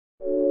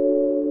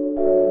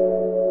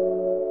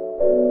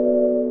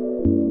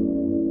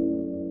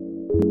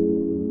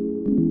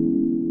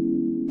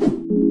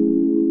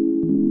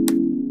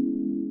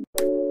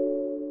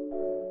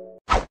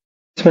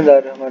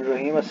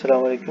Bismillahirrahmanirrahim.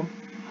 Assalamu alaikum.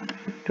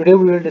 Today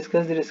we will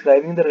discuss the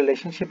describing the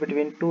relationship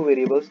between two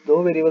variables.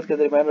 दो variables के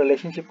दरमियान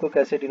relationship को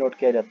कैसे denote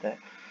किया जाता है।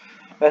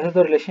 वैसे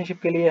तो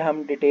रिलेशनशिप के लिए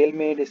हम डिटेल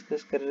में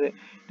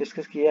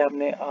डिस्कस किया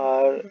हमने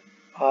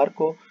आर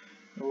को,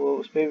 वो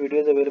उस पर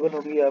वीडियोज अवेलेबल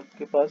होंगी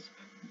आपके पास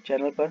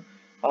चैनल पर।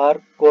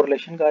 आर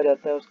कोरिलेशन कहा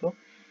जाता है उसको।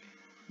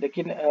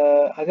 लेकिन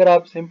अगर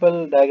आप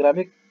सिंपल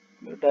डायग्राम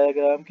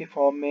की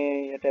फॉर्म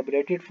में या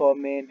टेबुलेटेड फॉर्म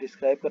में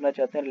डिस्क्राइब करना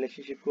चाहते हैं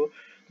रिलेशनशिप को,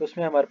 तो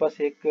उसमें हमारे पास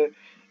एक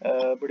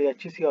बड़ी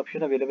अच्छी सी ऑप्शन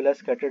अवेलेबल है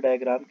स्कैटर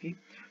डायग्राम की।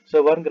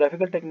 So one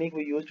graphical technique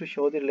we use to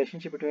show the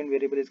relationship between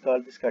variable is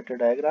called the scatter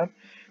diagram.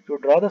 To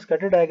draw the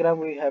scatter diagram,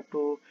 we have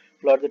to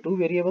plot the two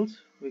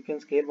variables. We can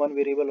scale one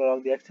variable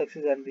along the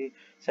x-axis and the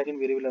second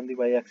variable on the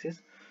y-axis.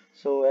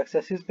 So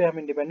x-axis पे हम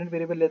independent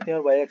variable लेते हैं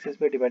और y-axis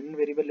पे dependent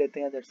variable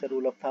लेते हैं. That's the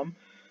rule of thumb.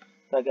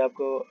 ताकि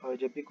आपको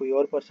जब भी कोई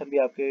और पर्सन भी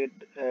आपके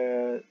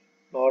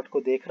प्लॉट को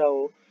देख रहा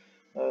हो,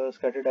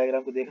 स्कैटर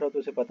डायग्राम को देख रहा हो, तो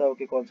उसे पता हो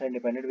कि कौन सा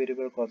इंडिपेंडेंट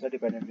वेरिएबल और कौन सा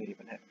डिपेंडेंट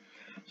वेरिएबल है.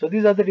 So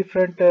these are the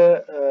different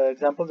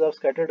examples of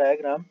scatter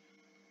diagram.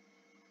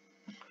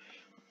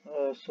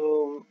 So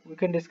we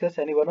can discuss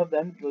any one of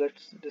them.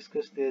 Let's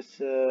discuss this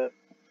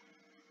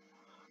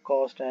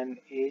cost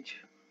and age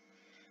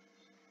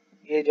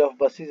of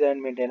buses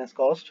and maintenance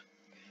cost.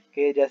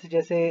 कि जैसे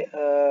जैसे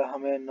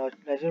हमें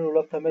natural rule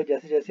of thumb है,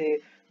 जैसे जैसे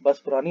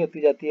बस पुरानी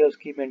होती जाती है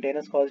उसकी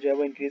मेंटेनेंस कॉस्ट जो है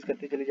वो इंक्रीज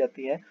करती चली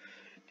जाती है.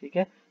 ठीक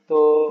है. तो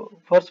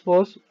फर्स्ट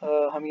सपोज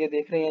हम ये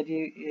देख रहे हैं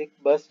जी, एक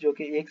बस जो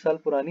कि 1 साल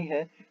पुरानी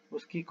है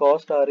उसकी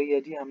कॉस्ट आ रही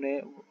है जी, हमने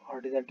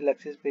हॉरिजॉन्टल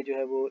एक्सिस पे जो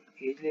है वो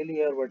एज ले ली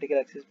है और वर्टिकल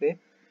एक्सिस पे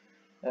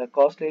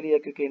कॉस्ट ले लिया,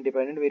 क्योंकि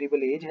इंडिपेंडेंट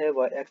वेरिएबल एज है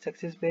एक्स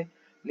एक्सिस पे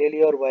ले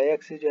लिया और वाई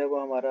एक्सिस जो है वो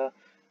हमारा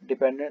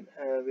डिपेंडेंट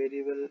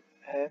वेरिएबल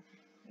है,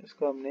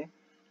 इसको हमने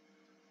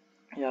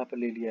यहाँ पर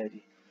ले लिया है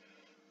जी.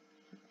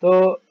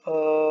 तो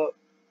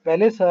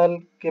पहले साल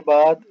के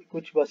बाद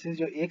कुछ बसेस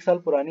जो 1 साल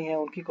पुरानी हैं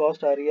उनकी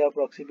कॉस्ट आ रही है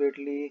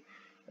अप्रोक्सीमेटली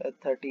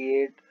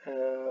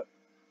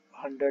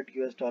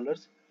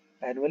 $3800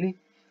 एनुअली,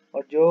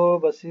 और जो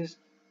बसेस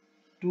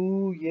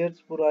 2 years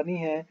पुरानी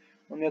हैं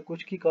उनमें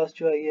कुछ की कॉस्ट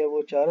जो आई है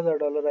वो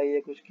 $4000 आई है,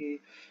 कुछ की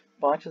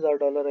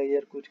 $5000 आई है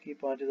और कुछ की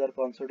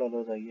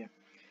 $5500 आई है.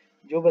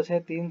 जो बसें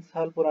 3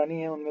 साल पुरानी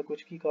हैं उनमें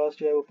कुछ की कॉस्ट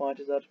जो है वो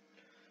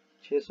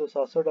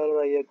 $5600-700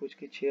 आई है, कुछ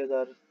की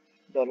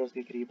 $6000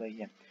 के करीब आई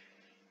है.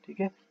 ठीक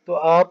है. तो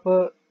आप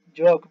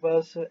जो आपके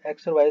पास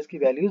एक्स और वाई की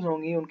वैल्यूज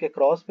होंगी उनके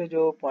क्रॉस पे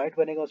जो पॉइंट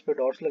बनेगा उस पर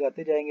डॉट्स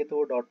लगाते जाएंगे तो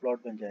वो डॉट प्लॉट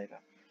बन जाएगा,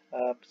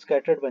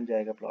 स्कैटर्ड बन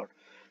जाएगा प्लॉट.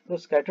 तो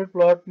स्कैटर्ड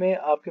प्लॉट में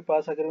आपके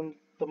पास अगर उन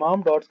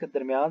तमाम डॉट्स के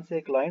दरमियान से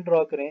एक लाइन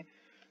ड्रॉ करें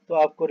तो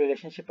आपको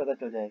रिलेशनशिप पता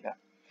चल जाएगा.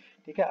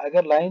 ठीक है.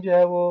 अगर लाइन जो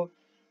है वो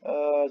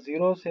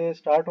 0 से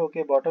स्टार्ट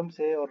होके बॉटम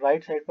से और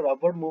राइट साइड पर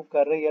अपवर्ड मूव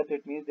कर रही है तो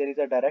it means there is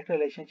a direct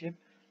relationship,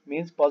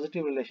 means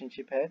positive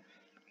relationship है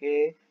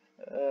कि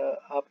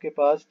आपके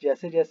पास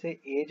जैसे जैसे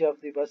as of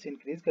the bus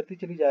increase करती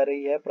चली जा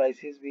रही है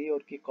प्राइसेस भी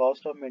और की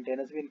कॉस्ट ऑफ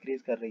मेंटेनेंस भी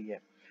इंक्रीज कर रही है.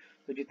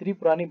 तो जितनी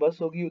पुरानी बस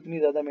होगी उतनी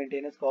ज़्यादा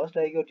मेंटेनेंस कॉस्ट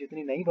आएगी और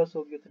जितनी नई बस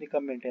होगी उतनी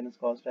कम मेंटेनेंस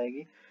कॉस्ट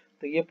आएगी.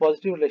 तो ये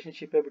पॉजिटिव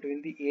रिलेशनशिप है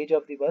between the age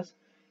of the bus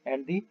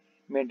and the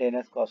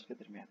maintenance cost के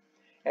दरमियान.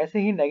 ऐसे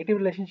ही नेगेटिव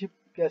रिलेशनशिप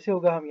कैसे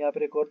होगा हम यहाँ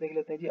पर एक और देख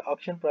लेते हैं जी,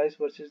 auction price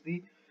versus the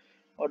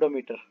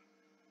odometer.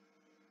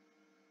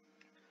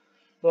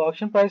 तो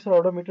ऑक्शन प्राइस और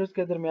ऑडोमीटर्स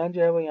के दरमियान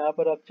जो है वो यहाँ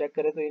पर आप चेक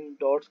करें तो इन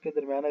डॉट्स के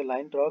दरमियान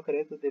लाइन ड्रॉ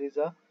करें तो there is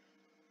a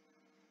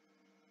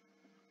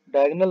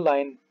diagonal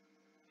line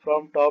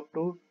from top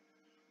to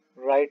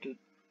right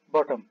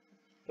bottom.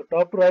 तो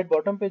टॉप टू राइट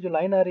बॉटम पे जो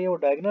लाइन आ रही है वो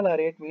डायगोनल आ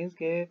रही है. इट मींस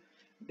के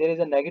there is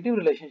a negative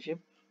relationship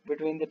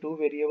between the two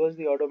variables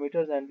the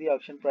ऑडोमीटर्स and the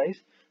auction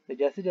price. तो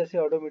जैसे जैसे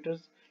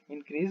ऑडोमीटर्स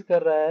इंक्रीज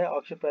कर रहा है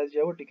ऑक्शन प्राइस जो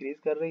है वो डिक्रीज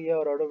कर रही है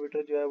और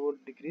ऑडोमीटर जो है वो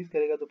डिक्रीज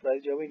करेगा तो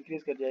प्राइस जो है वो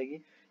इंक्रीज कर जाएगी.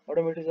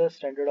 Odometer is a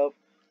standard of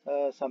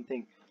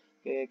something,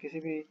 किसी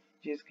भी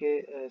चीज़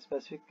के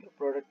स्पेसिफिक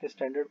प्रोडक्ट के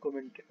स्टैंडर्ड को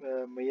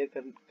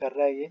मेजर कर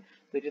रहा है ये.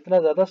 तो जितना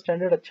ज़्यादा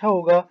स्टैंडर्ड अच्छा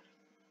होगा,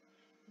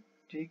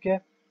 ठीक है,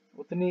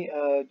 उतनी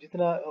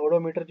जितना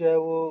ऑडोमीटर जो है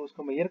वो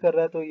उसको मेजर कर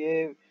रहा है तो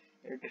ये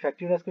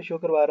डिफेक्टिवनेस को शो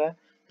करवा रहा है.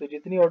 तो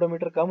जितनी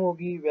ऑडोमीटर कम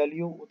होगी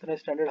वैल्यू उतना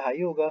स्टैंडर्ड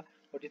हाई होगा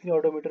और जितनी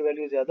ऑडोमीटर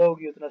वैल्यू ज़्यादा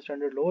होगी उतना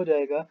स्टैंडर्ड लो हो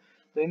जाएगा.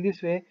 तो इन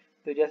दिस वे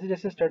तो जैसे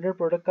जैसे स्टैंडर्ड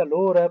प्रोडक्ट का लो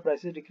हो रहा है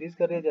प्राइसेस डिक्रीज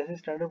कर रही है, जैसे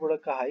स्टैंडर्ड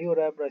प्रोडक्ट का हाई हो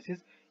रहा है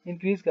प्राइसेस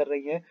इंक्रीज कर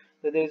रही हैं.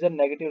 तो there is a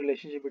negative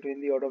relationship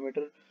between the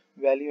odometer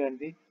value and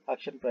the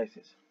auction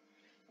prices.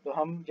 तो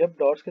हम जब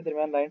डॉट्स के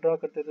दरमियान लाइन ड्रॉ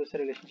करते हैं तो इससे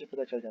रिलेशनशिप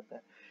पता चल जाता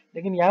है.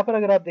 लेकिन यहाँ पर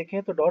अगर आप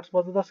देखें तो डॉट्स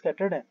बहुत ज़्यादा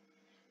स्कैटर्ड हैं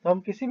तो हम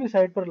किसी भी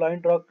साइड पर लाइन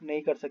ड्रॉ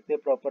नहीं कर सकते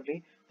प्रॉपरली.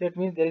 तो it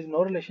means there is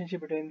no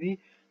relationship between the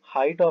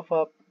height of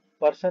a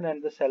person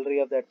and the salary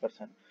of that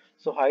person.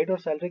 So height और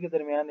सैलरी के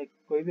दरमियान एक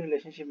कोई भी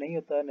रिलेशनशिप नहीं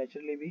होता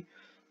नेचुरली भी.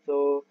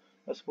 तो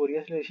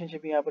स्पूरियस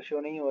रिलेशनशिप यहाँ पर शो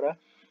नहीं हो रहा.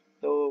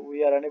 तो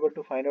we are unable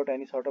to find out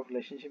any sort of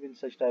relationship in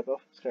such type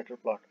of scatter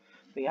plot.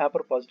 तो यहाँ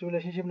पर पॉजिटिव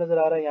रिलेशनशिप नजर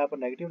आ रहा है, यहाँ पर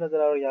नेगेटिव नजर आ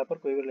रहा है और यहाँ पर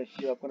कोई भी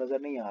रिलेशनशिप आपको नजर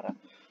नहीं आ रहा.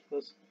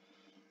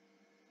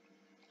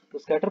 तो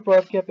स्कैटर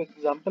प्लॉट के आप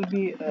एग्जांपल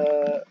भी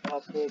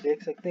आप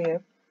देख सकते हैं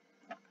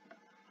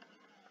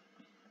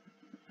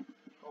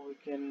we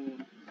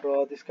can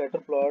draw the scatter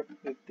plot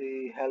with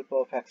the help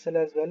of Excel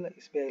as well.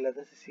 इस पे अलग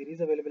से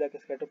सीरीज अवेलेबल है कि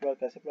स्कैटर प्लॉट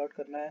कैसे प्लॉट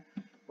करना है,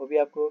 वो भी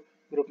आपको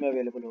ग्रुप में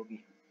अवेलेबल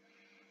होगी।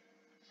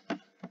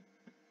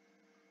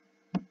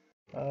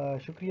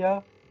 शुक्रिया,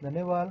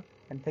 धन्यवाद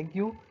एंड थैंक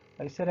यू।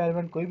 इससे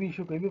रेलेवेंट कोई भी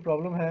इशू, कोई भी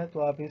प्रॉब्लम है तो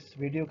आप इस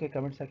वीडियो के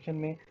कमेंट सेक्शन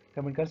में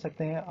कमेंट कर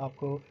सकते हैं,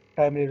 आपको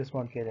टाइमली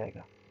रिस्पॉन्ड किया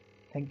जाएगा।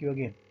 Thank you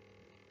again.